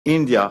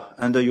India,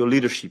 under your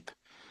leadership,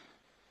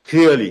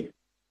 clearly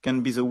can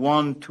be the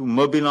one to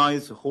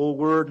mobilize the whole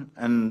world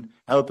and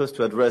help us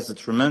to address the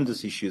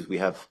tremendous issues we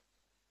have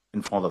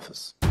in front of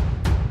us.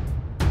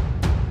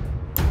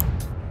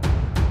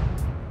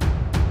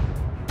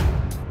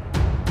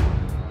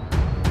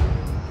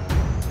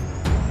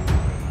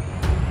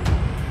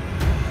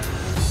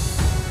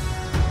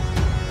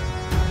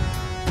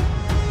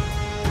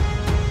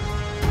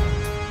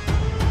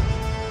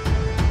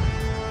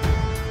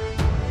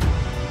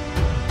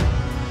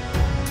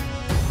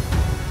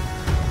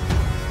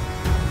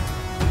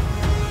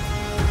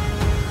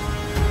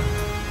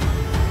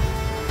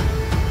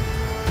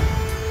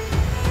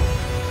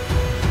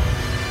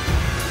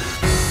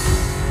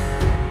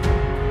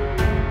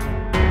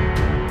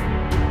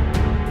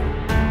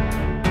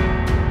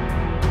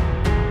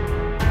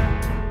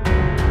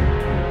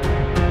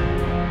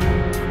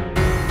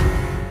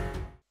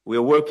 We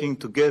are working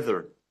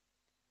together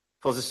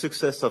for the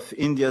success of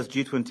India's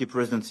G20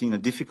 presidency in a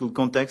difficult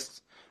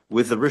context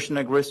with the Russian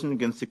aggression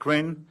against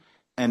Ukraine,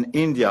 and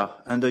India,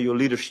 under your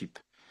leadership,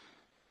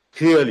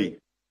 clearly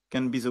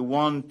can be the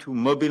one to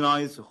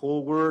mobilize the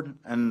whole world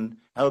and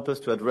help us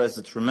to address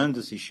the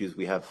tremendous issues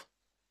we have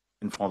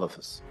in front of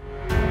us.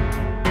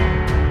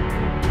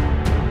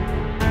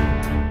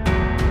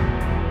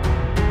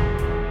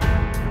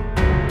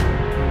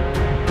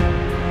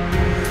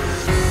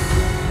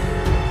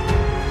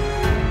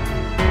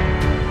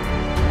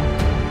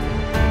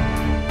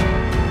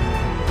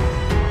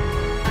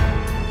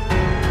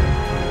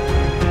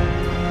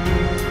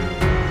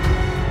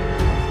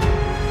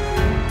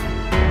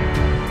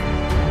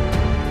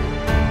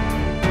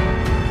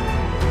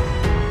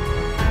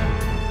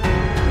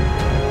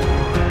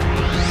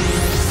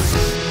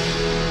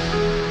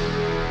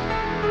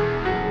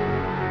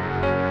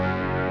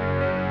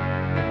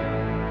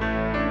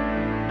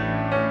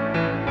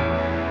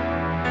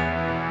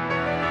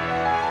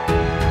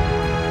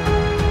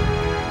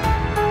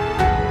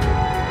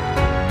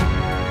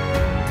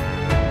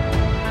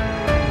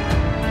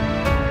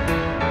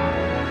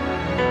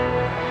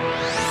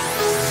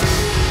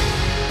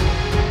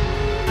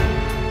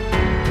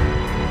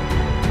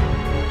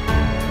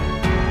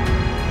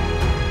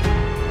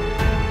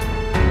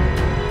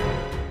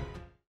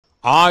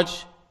 आज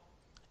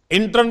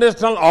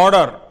international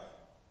order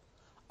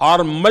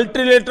और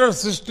multilateral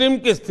system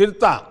की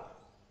स्थिरता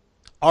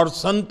और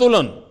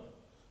संतुलन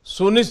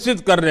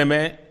सुनिश्चित करने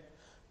में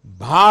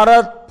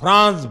Bharat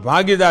France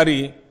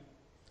भागीदारी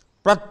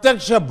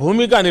प्रत्यक्ष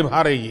भूमिका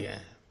निभा रही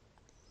है।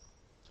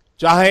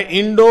 चाहे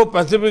इंडो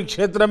पैसिफिक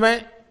क्षेत्र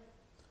में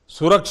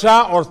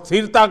सुरक्षा और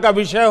स्थिरता का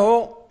विषय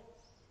हो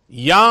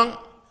या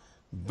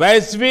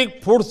वैश्विक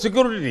फूड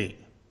सिक्योरिटी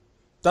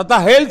तथा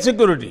हेल्थ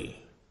सिक्योरिटी,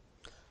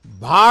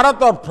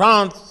 भारत और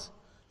फ्रांस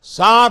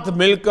साथ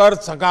मिलकर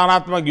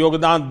सकारात्मक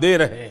योगदान दे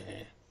रहे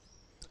हैं।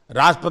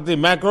 राष्ट्रपति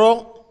मैक्रो,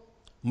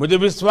 मुझे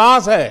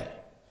विश्वास है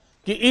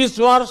कि इस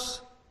वर्ष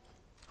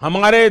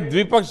हमारे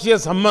द्विपक्षीय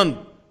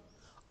संबंध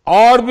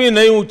और भी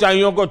नई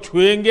ऊंचाइयों को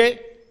छुएंगे।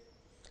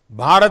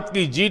 भारत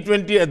की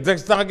G20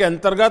 अध्यक्षता के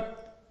अंतर्गत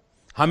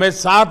हमें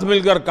साथ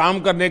मिलकर काम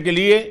करने के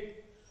लिए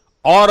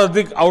और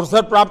अधिक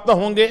अवसर प्राप्त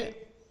होंगे।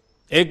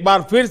 एक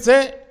बार फिर से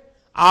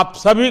आप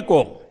सभी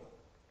को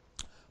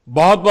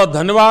बहुत बहुत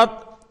धन्यवाद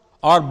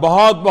और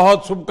बहुत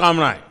बहुत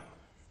शुभकामनाएं।